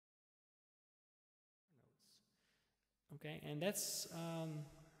Okay, and that's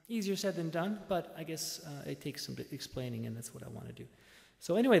easier said than done, but I guess it takes some explaining, and that's what I want to do.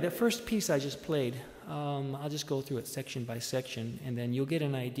 So anyway, the first piece I just played, I'll just go through it section by section, and then you'll get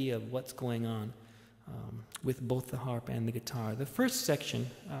an idea of what's going on with both the harp and the guitar. The first section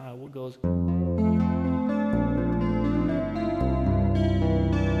goes...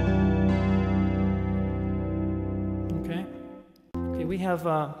 Okay, we have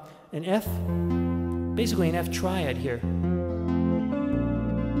an F, basically an F triad here.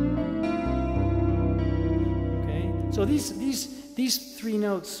 Okay, so these three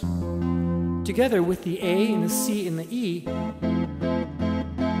notes together with the A and the C and the E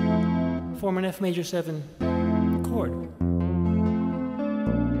form an F major 7 chord.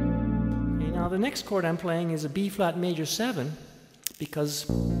 Okay, now the next chord I'm playing is a B flat major 7 because,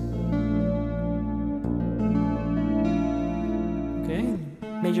 okay,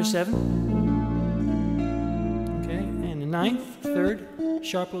 major 7, okay, and the 9th, 3rd,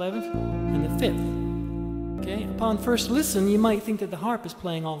 sharp 11th, and the 5th. Okay, upon first listen, you might think that the harp is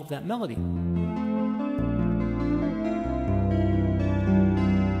playing all of that melody.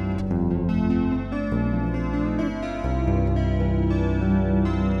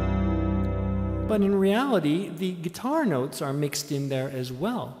 But in reality, the guitar notes are mixed in there as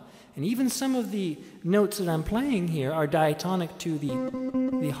well. And even some of the notes that I'm playing here are diatonic to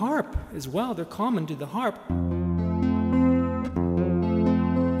the harp as well. They're common to the harp.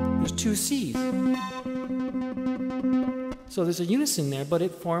 There's 2 C's. So there's a unison there, but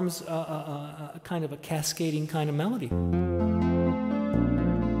it forms a kind of a cascading kind of melody.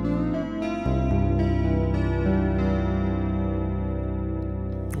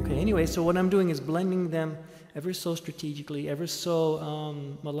 Anyway, so what I'm doing is blending them ever so strategically, ever so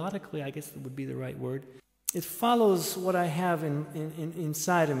melodically, I guess that would be the right word. It follows what I have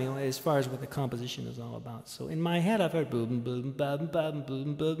inside of me as far as what the composition is all about. So in my head, I've heard boom, boom, bam, bam,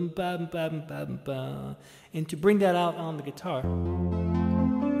 boom, boom, bam, bam, bam, bam, and to bring that out on the guitar.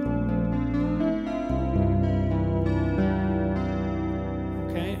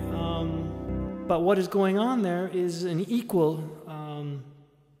 Okay, but what is going on there is an equal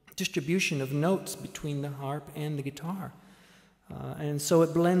distribution of notes between the harp and the guitar. And so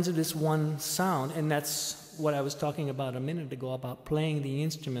it blends into this one sound, and that's what I was talking about a minute ago, about playing the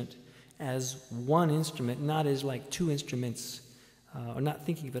instrument as one instrument, not as like 2 instruments, or not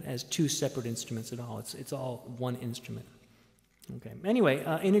thinking of it as 2 separate instruments at all. It's all one instrument. Okay. Anyway,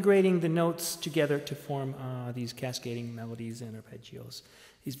 integrating the notes together to form these cascading melodies and arpeggios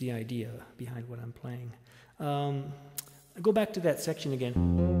is the idea behind what I'm playing. I'll go back to that section again.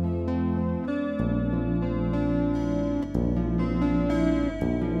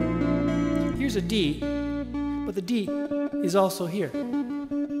 Here's a D, but the D is also here.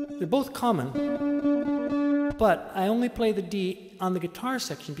 They're both common, but I only play the D on the guitar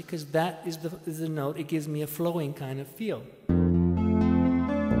section because that is the note. It gives me a flowing kind of feel.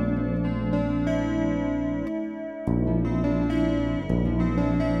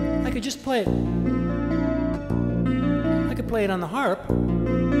 I could just play it. I could play it on the harp,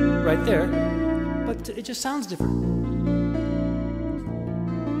 right there, but it just sounds different.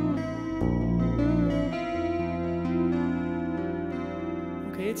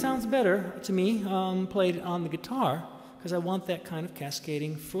 Okay, it sounds better to me played on the guitar because I want that kind of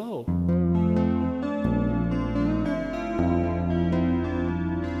cascading flow.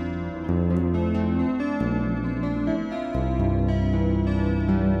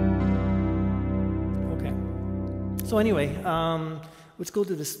 So anyway, let's go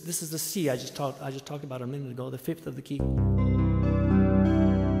to this. This is the C I just talked about a minute ago, the 5th of the key.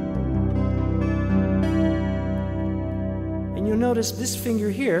 And you'll notice this finger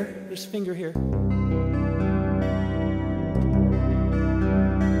here,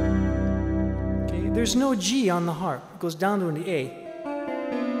 Okay, there's no G on the harp. It goes down to an A.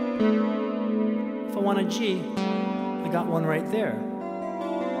 If I want a G, I got one right there.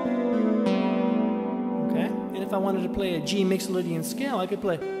 And if I wanted to play a G Mixolydian scale, I could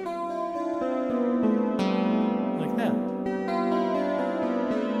play like that.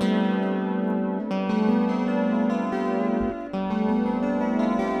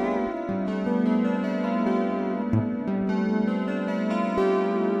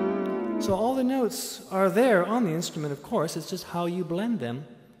 So all the notes are there on the instrument, of course. It's just how you blend them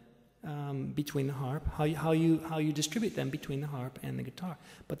between the harp, how you distribute them between the harp and the guitar.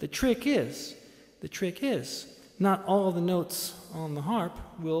 But the trick is, not all the notes on the harp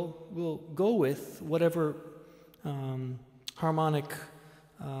will go with whatever harmonic,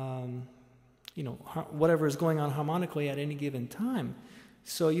 whatever is going on harmonically at any given time.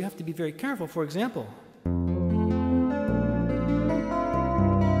 So you have to be very careful. For example,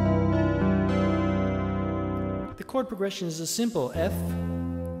 chord progression is a simple F,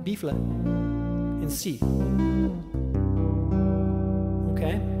 B flat, and C.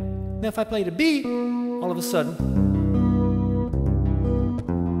 Okay? Now if I play the B, all of a sudden,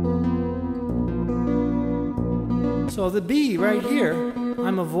 so the B right here,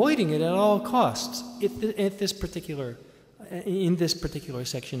 I'm avoiding it at all costs in this particular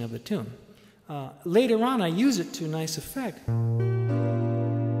section of the tune. Later on, I use it to nice effect.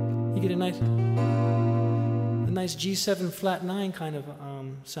 You get a nice G7 flat 9 kind of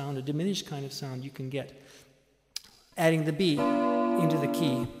sound, a diminished kind of sound you can get, adding the B into the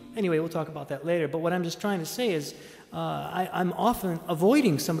key. Anyway, we'll talk about that later, but what I'm just trying to say is I'm often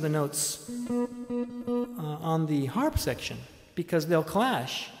avoiding some of the notes on the harp section because they'll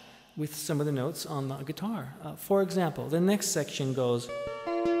clash with some of the notes on the guitar. For example, the next section goes...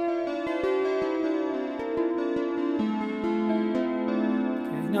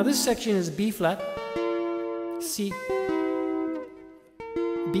 Now this section is B flat, C,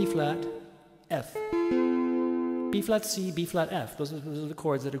 B flat, F. B flat, C, B flat, F. Those are the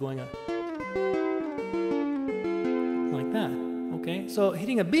chords that are going up. Like that, okay? So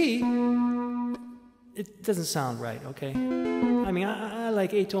hitting a B, it doesn't sound right, okay? I mean, I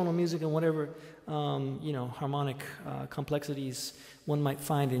like atonal music and whatever, you know, harmonic complexities one might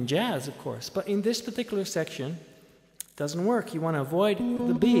find in jazz, of course. But in this particular section, doesn't work. You want to avoid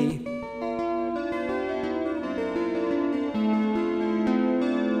the B.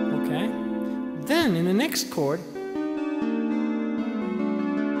 Okay? Then in the next chord,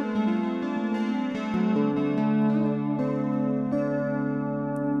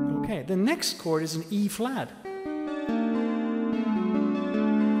 okay, the next chord is an E flat.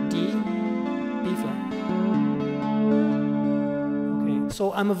 D, B flat. Okay,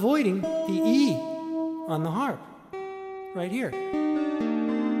 so I'm avoiding the E on the harp. Right here.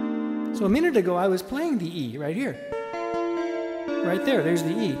 So a minute ago I was playing the E right here. Right there, there's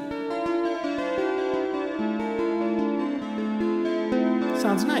the E.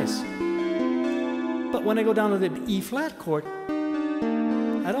 Sounds nice. But when I go down to the E flat chord,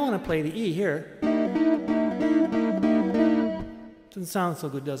 I don't want to play the E here. Doesn't sound so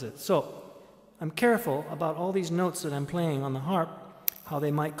good, does it? So I'm careful about all these notes that I'm playing on the harp, how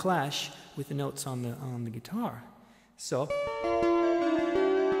they might clash with the notes on the guitar. So, okay.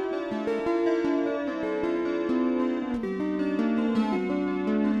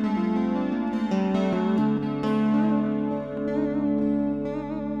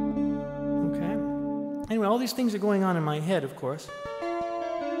 Anyway, all these things are going on in my head, of course.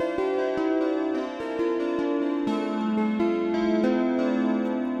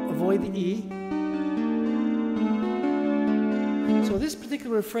 Avoid the E. So this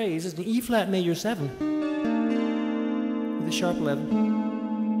particular phrase is the E flat major 7. Sharp 11,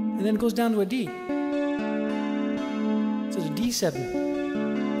 and then it goes down to a D. So it's a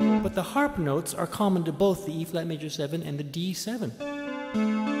D7. But the harp notes are common to both the E flat major 7 and the D7.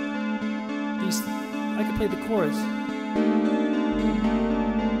 These, I could play the chorus.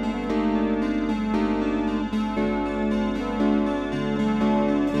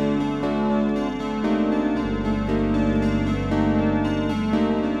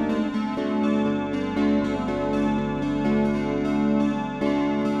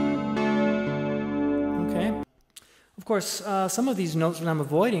 Of course, some of these notes that I'm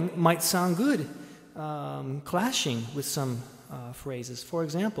avoiding might sound good, clashing with some phrases. For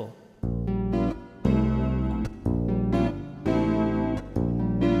example,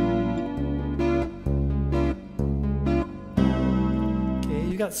 okay,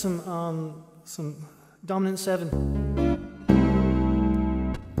 you got some dominant 7,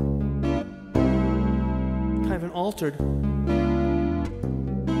 kind of an altered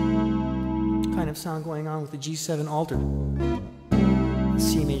kind of sound going on with the G7 altered,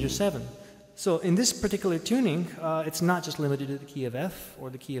 C major 7. So in this particular tuning, it's not just limited to the key of F or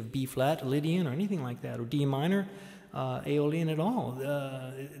the key of B flat, Lydian, or anything like that, or D minor, Aeolian at all.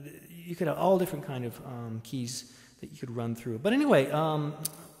 You could have all different kind of keys that you could run through. But anyway,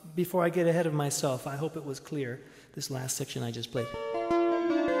 before I get ahead of myself, I hope it was clear, this last section I just played.